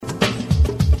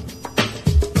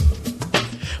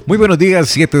Muy buenos días,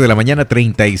 7 de la mañana,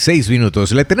 36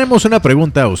 minutos. Le tenemos una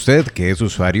pregunta a usted que es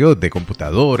usuario de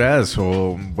computadoras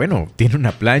o, bueno, tiene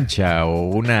una plancha o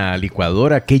una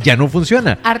licuadora que ya no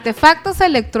funciona. Artefactos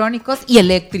electrónicos y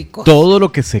eléctricos. Todo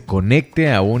lo que se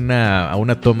conecte a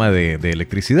una toma de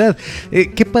electricidad.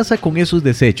 ¿Qué pasa con esos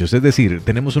desechos? Es decir,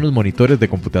 tenemos unos monitores de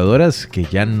computadoras que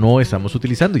ya no estamos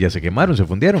utilizando, ya se quemaron, se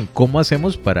fundieron. ¿Cómo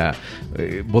hacemos para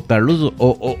botarlos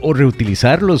o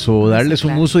reutilizarlos o darles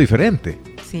un uso diferente?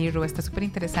 Sí, Ru, está súper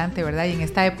interesante, ¿verdad? Y en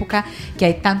esta época que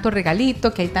hay tanto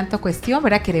regalito, que hay tanta cuestión,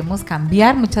 ¿verdad? Queremos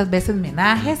cambiar muchas veces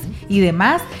menajes y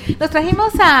demás. Nos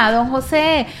trajimos a don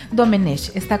José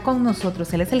Domenech, está con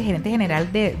nosotros. Él es el gerente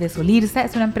general de Solirsa.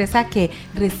 Es una empresa que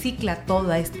recicla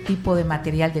todo este tipo de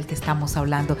material del que estamos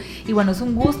hablando. Y bueno, es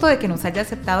un gusto de que nos haya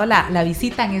aceptado la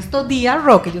visita en estos días,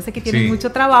 Ro, que yo sé que tienen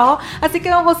mucho trabajo. Así que,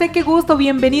 don José, qué gusto.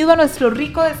 Bienvenido a nuestro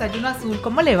rico desayuno azul.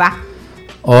 ¿Cómo le va?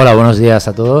 Hola, buenos días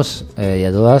a todos y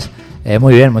a todas.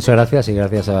 Muy bien, muchas gracias y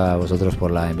gracias a vosotros por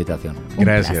la invitación.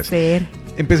 Gracias. Un placer.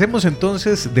 Empecemos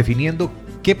entonces definiendo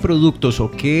qué productos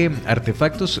o qué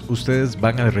artefactos ustedes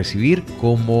van a recibir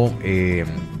como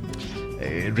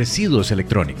residuos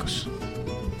electrónicos.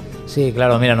 Sí,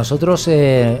 claro, mira, nosotros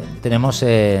tenemos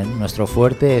nuestro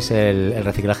fuerte es el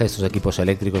reciclaje de estos equipos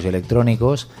eléctricos y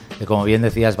electrónicos, que como bien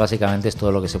decías, básicamente es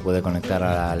todo lo que se puede conectar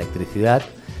a la electricidad.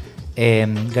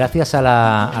 Gracias a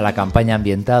la campaña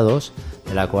AmbientaDos,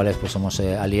 de la cual pues somos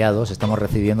aliados, estamos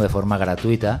recibiendo de forma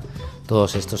gratuita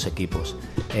todos estos equipos.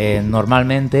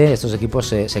 Normalmente estos equipos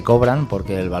se cobran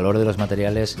porque el valor de los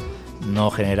materiales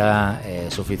no genera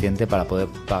suficiente para poder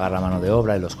pagar la mano de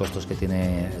obra y los costos que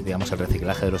tiene, digamos, el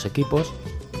reciclaje de los equipos.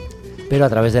 Pero a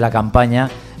través de la campaña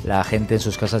la gente en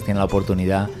sus casas tiene la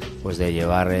oportunidad pues de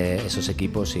llevar esos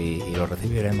equipos y los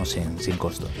recibiremos sin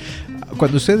costo.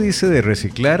 Cuando usted dice de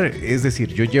reciclar, es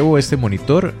decir, yo llevo este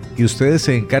monitor y ustedes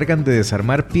se encargan de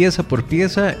desarmar pieza por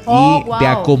pieza de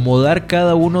acomodar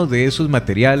cada uno de esos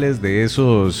materiales, de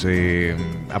esos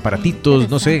aparatitos,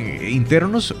 no sé,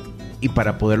 internos, y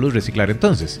para poderlos reciclar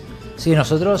entonces. Sí,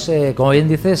 nosotros, como bien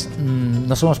dices,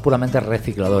 no somos puramente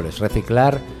recicladores.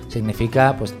 Reciclar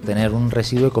significa pues tener un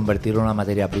residuo y convertirlo en una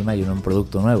materia prima y en un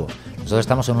producto nuevo. Nosotros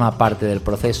estamos en una parte del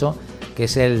proceso que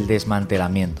es el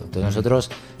desmantelamiento. Entonces nosotros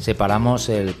separamos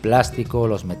el plástico,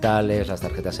 los metales, las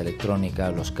tarjetas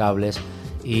electrónicas, los cables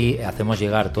y hacemos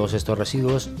llegar todos estos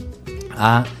residuos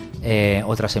a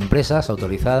otras empresas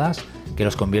autorizadas que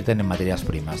los convierten en materias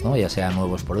primas, ¿no? Ya sean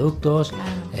nuevos productos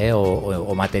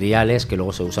o materiales que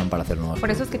luego se usan para hacer nuevos productos.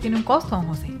 Por eso es que tiene un costo, don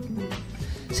José.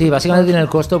 Sí, básicamente tiene el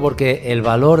costo porque el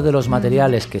valor de los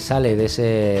materiales que sale de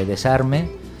ese desarme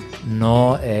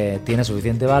no tiene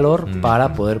suficiente valor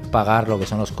para poder pagar lo que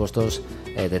son los costos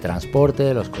de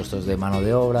transporte, los costos de mano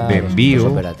de obra, de envío,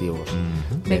 los operativos.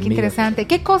 Ve qué interesante.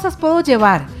 ¿Qué cosas puedo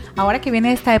llevar? Ahora que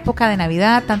viene esta época de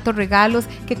Navidad, tantos regalos,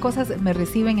 ¿qué cosas me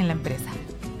reciben en la empresa?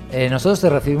 Nosotros te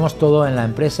recibimos todo en la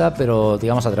empresa, pero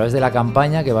digamos a través de la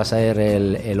campaña que va a ser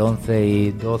el 11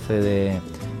 y 12 de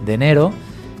enero,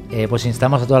 pues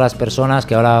instamos a todas las personas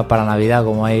que ahora para Navidad,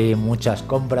 como hay muchas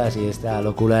compras y esta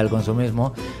locura del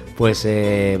consumismo, pues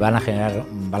van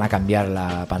a cambiar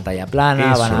la pantalla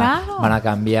plana, van a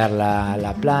cambiar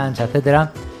la plancha,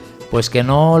 etcétera. Pues que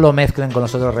no lo mezclen con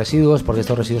los otros residuos, porque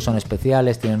estos residuos son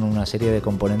especiales, tienen una serie de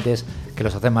componentes que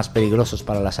los hacen más peligrosos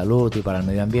para la salud y para el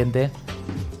medio ambiente.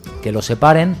 Que los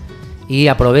separen y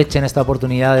aprovechen esta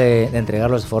oportunidad de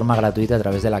entregarlos de forma gratuita a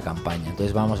través de la campaña.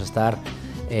 Entonces vamos a estar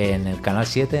en el canal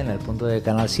 7, en el punto de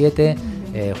canal 7,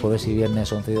 jueves y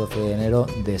viernes 11 y 12 de enero,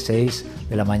 de 6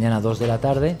 de la mañana a 2 de la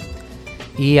tarde.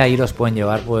 Y ahí los pueden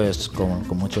llevar pues con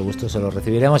mucho gusto, se los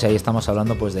recibiremos. Y ahí estamos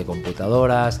hablando pues de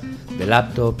computadoras, de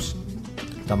laptops,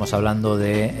 estamos hablando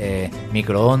de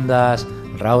microondas,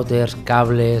 routers,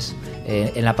 cables.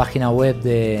 En la página web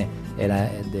de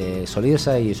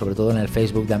Solirsa y sobre todo en el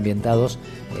Facebook de AmbientaDos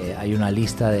hay una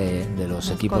lista de los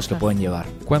equipos que pueden llevar.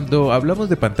 Cuando hablamos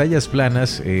de pantallas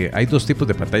planas, hay dos tipos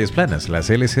de pantallas planas, las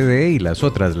LCD y las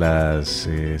otras,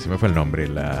 se me fue el nombre,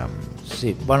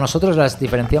 Sí, bueno, nosotros las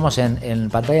diferenciamos en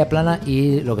pantalla plana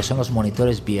y lo que son los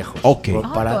monitores viejos. Okay.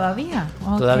 ¿Todavía?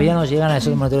 Okay. Todavía nos llegan a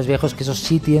esos monitores viejos, que esos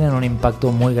sí tienen un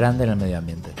impacto muy grande en el medio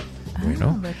ambiente.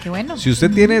 Bueno, qué bueno. Si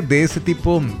usted tiene de ese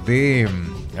tipo de...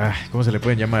 ¿cómo se le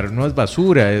pueden llamar? No es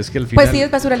basura, es que al final... Pues sí,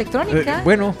 es basura electrónica.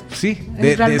 Bueno, sí,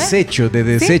 de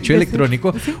desecho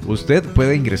electrónico. Sí. Usted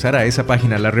puede ingresar a esa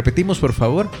página. ¿La repetimos, por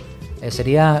favor?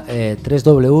 Sería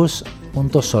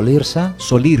www.solirsa,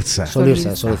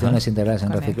 Soluciones Integrales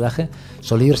en Reciclaje,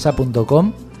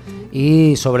 solirsa.com.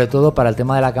 Y sobre todo para el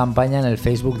tema de la campaña en el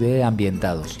Facebook de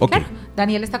AmbientaDos. Okay. Claro,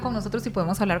 Daniel está con nosotros y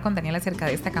podemos hablar con Daniel acerca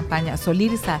de esta campaña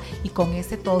Solirsa y con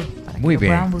ese todo para que Muy lo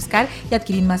bien. puedan buscar y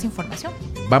adquirir más información.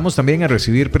 Vamos también a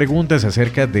recibir preguntas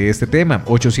acerca de este tema.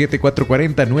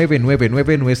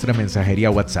 874-40-999, nuestra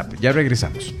mensajería WhatsApp. Ya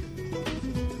regresamos.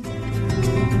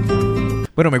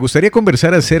 Bueno, me gustaría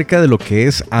conversar acerca de lo que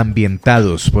es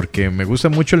AmbientaDos, porque me gusta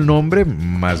mucho el nombre,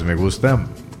 más me gusta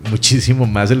muchísimo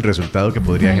más el resultado que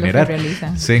podría generar.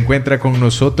 Se encuentra con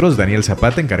nosotros Daniel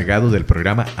Zapata, encargado del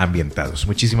programa AmbientaDos.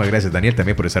 Muchísimas gracias, Daniel,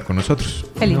 también por estar con nosotros.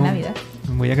 Feliz Navidad.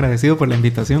 Muy agradecido por la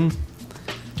invitación.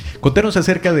 Contanos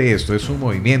acerca de esto. ¿Es un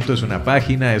movimiento, es una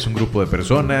página, es un grupo de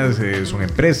personas, son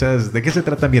empresas? ¿De qué se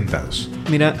trata AmbientaDos?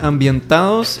 Mira,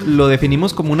 AmbientaDos lo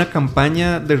definimos como una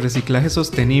campaña de reciclaje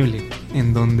sostenible,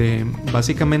 en donde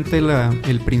básicamente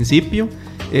el principio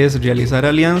es realizar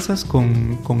alianzas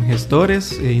con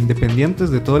gestores independientes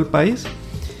de todo el país,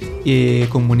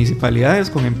 con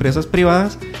municipalidades, con empresas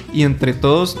privadas, y entre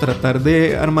todos tratar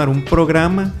de armar un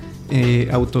programa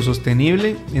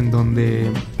autosostenible en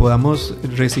donde podamos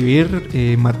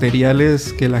recibir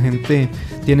materiales que la gente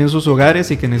tiene en sus hogares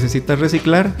y que necesita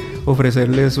reciclar,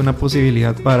 ofrecerles una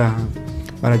posibilidad para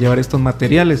llevar estos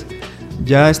materiales.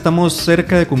 Ya estamos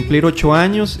cerca de cumplir 8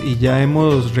 años y ya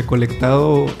hemos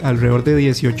recolectado alrededor de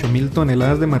 18,000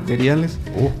 toneladas de materiales,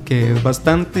 que es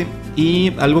bastante.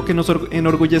 Y algo que nos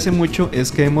enorgullece mucho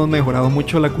es que hemos mejorado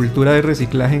mucho la cultura de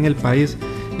reciclaje en el país.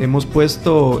 Hemos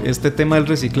puesto este tema del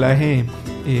reciclaje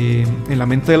en la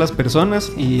mente de las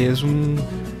personas y es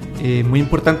muy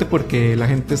importante porque la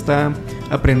gente está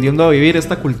aprendiendo a vivir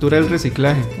esta cultura del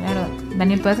reciclaje. Claro,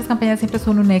 Daniel, todas esas campañas siempre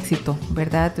son un éxito,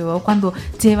 ¿verdad? Cuando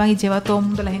lleva todo el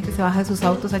mundo, la gente se baja de sus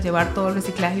autos a llevar todo el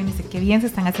reciclaje y dice qué bien se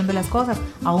están haciendo las cosas,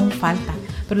 aún falta,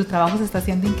 pero el trabajo se está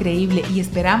haciendo increíble y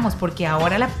esperamos, porque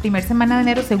ahora la primera semana de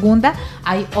enero, segunda,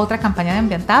 hay otra campaña de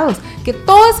AmbientaDos, que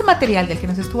todo ese material del que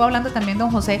nos estuvo hablando también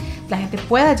don José, la gente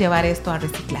pueda llevar esto a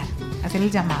reciclar, hacer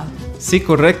el llamado. Sí,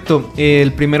 correcto.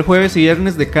 El primer jueves y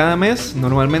viernes de cada mes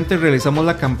normalmente realizamos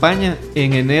la campaña.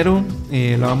 En enero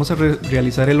la vamos a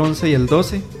realizar el 11 y el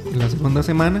 12, en la segunda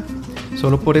semana,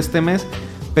 solo por este mes.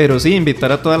 Pero sí,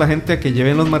 invitar a toda la gente a que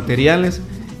lleven los materiales.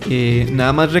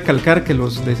 Nada más recalcar que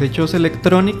los desechos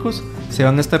electrónicos se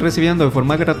van a estar recibiendo de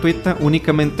forma gratuita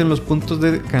únicamente en los puntos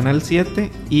de Canal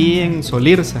 7 y en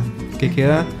Solirsa, que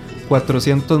queda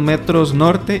 400 metros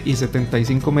norte y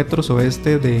 75 metros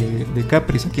oeste de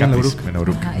Capris, aquí en La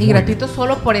Bruca. Y gratuito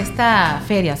solo por esta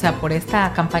feria, o sea, por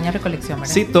esta campaña de recolección,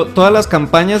 ¿verdad? Sí, todas las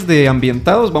campañas de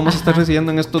AmbientaDos vamos a estar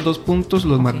recibiendo en estos dos puntos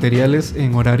los materiales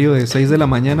en horario de 6 de la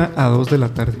mañana a 2 de la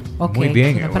tarde. Muy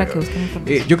bien. Para que busquen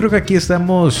información. Yo creo que aquí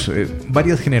estamos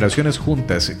varias generaciones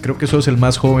juntas. Creo que sos el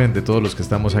más joven de todos los que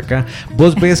estamos acá.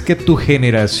 ¿Vos ves que tu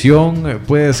generación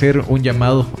puede hacer un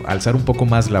llamado, alzar un poco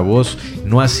más la voz,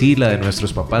 no así la de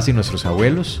nuestros papás y nuestros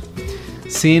abuelos?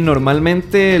 Sí,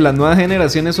 normalmente las nuevas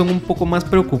generaciones son un poco más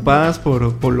preocupadas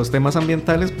por los temas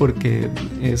ambientales porque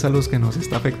es a los que nos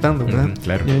está afectando, ¿verdad?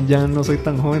 Claro. Yo ya no soy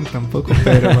tan joven tampoco,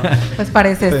 pero... Pues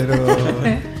parece. Pero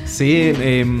sí,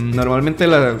 normalmente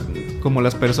como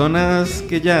las personas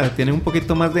que ya tienen un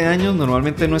poquito más de años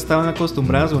normalmente no estaban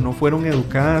acostumbradas o no fueron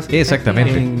educadas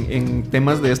en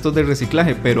temas de estos de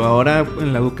reciclaje, pero ahora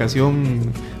en la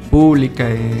educación pública,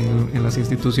 en las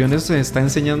instituciones se está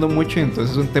enseñando mucho,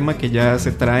 entonces es un tema que ya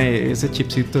se trae ese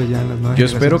chipcito ya en las nuevas Yo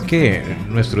espero que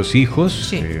nuestros hijos,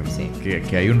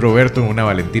 que hay un Roberto, una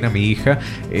Valentina, mi hija,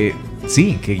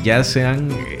 sí, que ya se han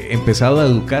empezado a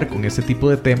educar con este tipo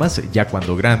de temas, ya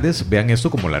cuando grandes vean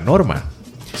esto como la norma.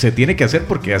 Se tiene que hacer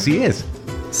porque así es.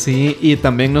 Sí, y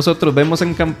también nosotros vemos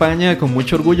en campaña con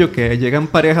mucho orgullo que llegan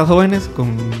parejas jóvenes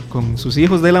con sus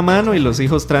hijos de la mano y los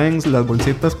hijos traen las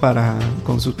bolsitas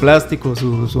con sus plásticos,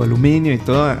 su aluminio y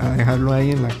todo a dejarlo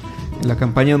ahí en la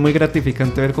campaña. Es muy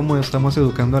gratificante ver cómo estamos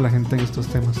educando a la gente en estos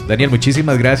temas. Daniel,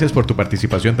 muchísimas gracias por tu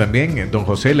participación también. Don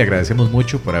José, le agradecemos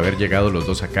mucho por haber llegado los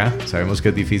dos acá. Sabemos que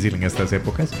es difícil en estas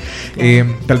épocas.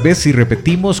 Tal vez si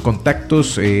repetimos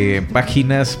contactos,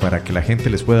 páginas para que la gente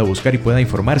les pueda buscar y pueda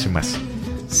informarse más.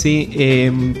 Sí,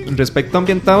 respecto a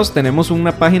AmbientaDos, tenemos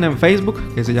una página en Facebook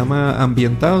que se llama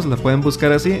AmbientaDos, la pueden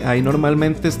buscar así. Ahí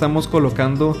normalmente estamos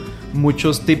colocando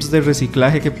muchos tips de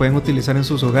reciclaje que pueden utilizar en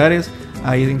sus hogares.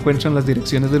 Ahí encuentran las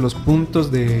direcciones de los puntos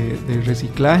de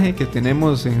reciclaje que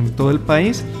tenemos en todo el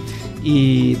país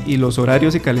y los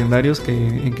horarios y calendarios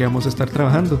en que vamos a estar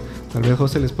trabajando. Tal vez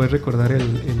José les puede recordar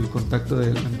el contacto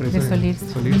de la empresa de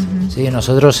Solirsa. Sí,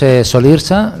 nosotros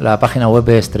Solirsa, la página web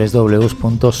es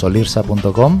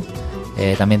www.solirsa.com.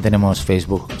 También tenemos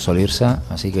Facebook Solirsa,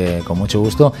 así que con mucho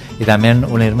gusto. Y también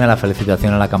unirme a la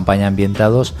felicitación a la campaña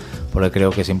AmbientaDos, porque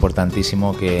creo que es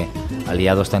importantísimo que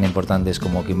aliados tan importantes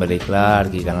como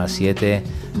Kimberly-Clark y Canal 7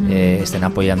 estén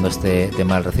apoyando este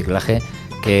tema del reciclaje,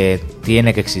 que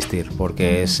tiene que existir,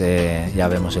 porque es, ya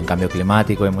vemos, el cambio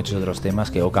climático y muchos otros temas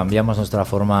que o cambiamos nuestra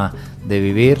forma de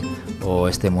vivir o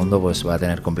este mundo pues va a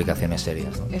tener complicaciones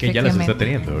serias, ¿no? Que ya las está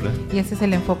teniendo, ¿verdad? Y ese es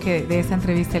el enfoque de esta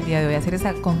entrevista el día de hoy, hacer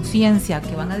esa conciencia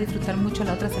que van a disfrutar mucho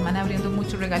la otra semana abriendo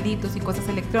muchos regalitos y cosas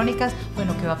electrónicas.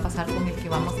 Bueno, ¿qué va a pasar con el que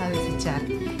vamos a desechar?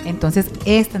 Entonces,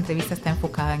 esta entrevista está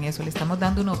enfocada en eso. Le estamos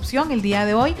dando una opción el día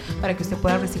de hoy para que usted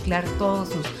pueda reciclar todos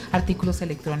sus artículos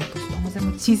electrónicos. Vamos a hacer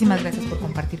muchísimas gracias por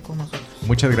compartir con nosotros.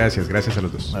 Muchas gracias, gracias a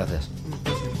los dos. Gracias.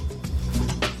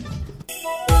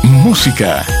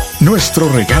 Música, nuestro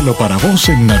regalo para vos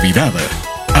en Navidad.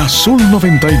 Azul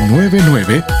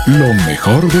 99.9, lo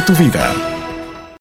mejor de tu vida.